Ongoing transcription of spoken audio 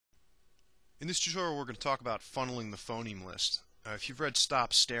In this tutorial, we're going to talk about funneling the phoneme list. If you've read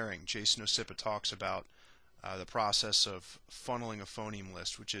Stop Staring, Jason Osipa talks about the process of funneling a phoneme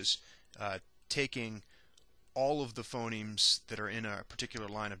list, which is taking all of the phonemes that are in a particular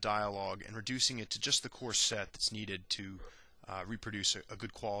line of dialogue and reducing it to just the core set that's needed to reproduce a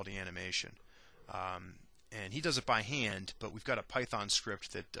good quality animation. And he does it by hand, but we've got a Python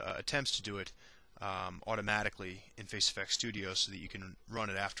script that attempts to do it automatically in FaceFX Studio so that you can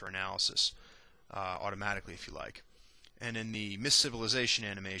run it after analysis automatically if you like. And in the Miss Civilization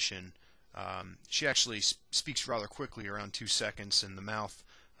animation, she actually speaks rather quickly, around 2 seconds, and the mouth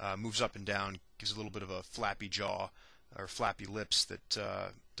moves up and down, gives a little bit of a flappy jaw or flappy lips that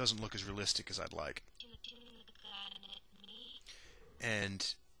doesn't look as realistic as I'd like.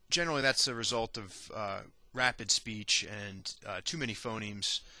 And generally that's a result of rapid speech and too many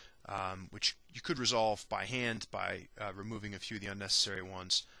phonemes, which you could resolve by hand by removing a few of the unnecessary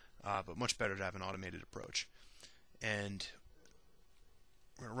ones, but much better to have an automated approach. And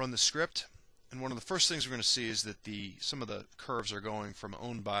we're going to run the script, and one of the first things we're going to see is that some of the curves are going from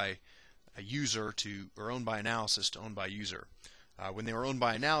owned by a user to, or owned by analysis to owned by user. When they were owned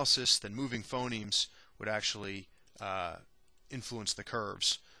by analysis, then moving phonemes would actually influence the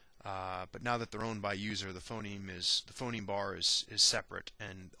curves. But now that they're owned by user, the phoneme bar is separate,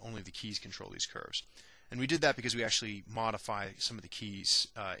 and only the keys control these curves. And we did that because we actually modify some of the keys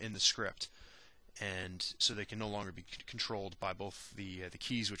in the script, and so they can no longer be controlled by both the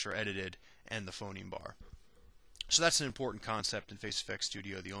keys which are edited and the phoneme bar. So that's an important concept in FaceFX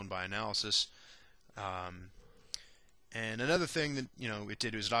Studio, the owned by analysis. And another thing that it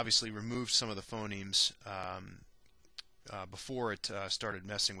did was it obviously removed some of the phonemes before it started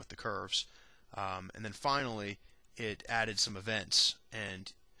messing with the curves, and then finally it added some events.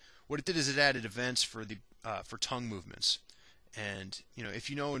 And what it did is it added events for tongue movements. And if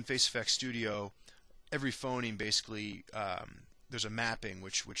you know in FaceFX Studio, every phoneme basically there's a mapping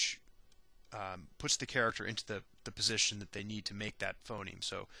which puts the character into the position that they need to make that phoneme.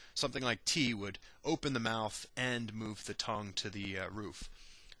 So something like T would open the mouth and move the tongue to the roof.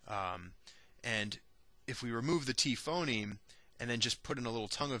 And if we remove the T phoneme and then just put in a little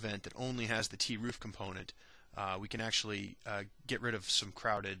tongue event that only has the T roof component, we can actually get rid of some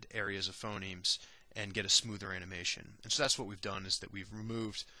crowded areas of phonemes and get a smoother animation. And so that's what we've done, is that we've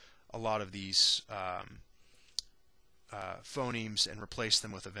removed a lot of these phonemes and replaced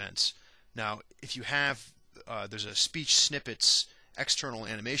them with events. Now, if you have, there's a speech snippets external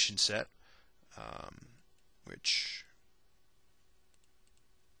animation set, which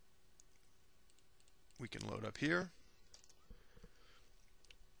we can load up here.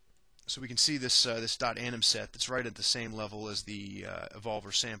 So we can see this this .anim set that's right at the same level as the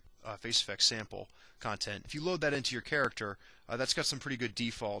Evolver FaceFX sample content. If you load that into your character, that's got some pretty good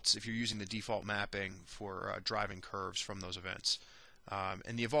defaults if you're using the default mapping for driving curves from those events.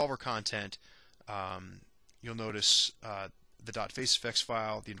 And the Evolver content, you'll notice the .FaceFX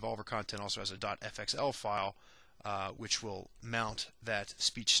file, the Evolver content also has a .fxl file, which will mount that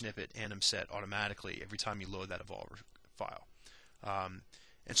speech snippet anim set automatically every time you load that Evolver file.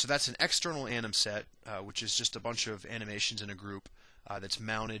 And so that's an external anim set, which is just a bunch of animations in a group that's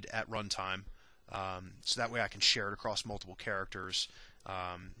mounted at runtime. So that way I can share it across multiple characters.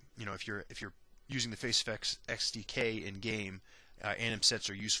 If you're using the FaceFX SDK in game, anim sets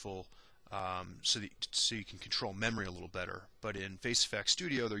are useful so you can control memory a little better. But in FaceFX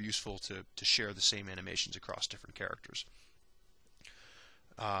Studio, they're useful to share the same animations across different characters.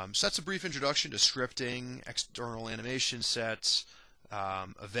 So that's a brief introduction to scripting, external animation sets,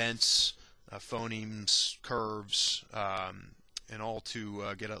 events, phonemes, curves, and all to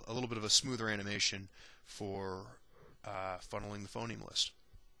get a little bit of a smoother animation for funneling the phoneme list.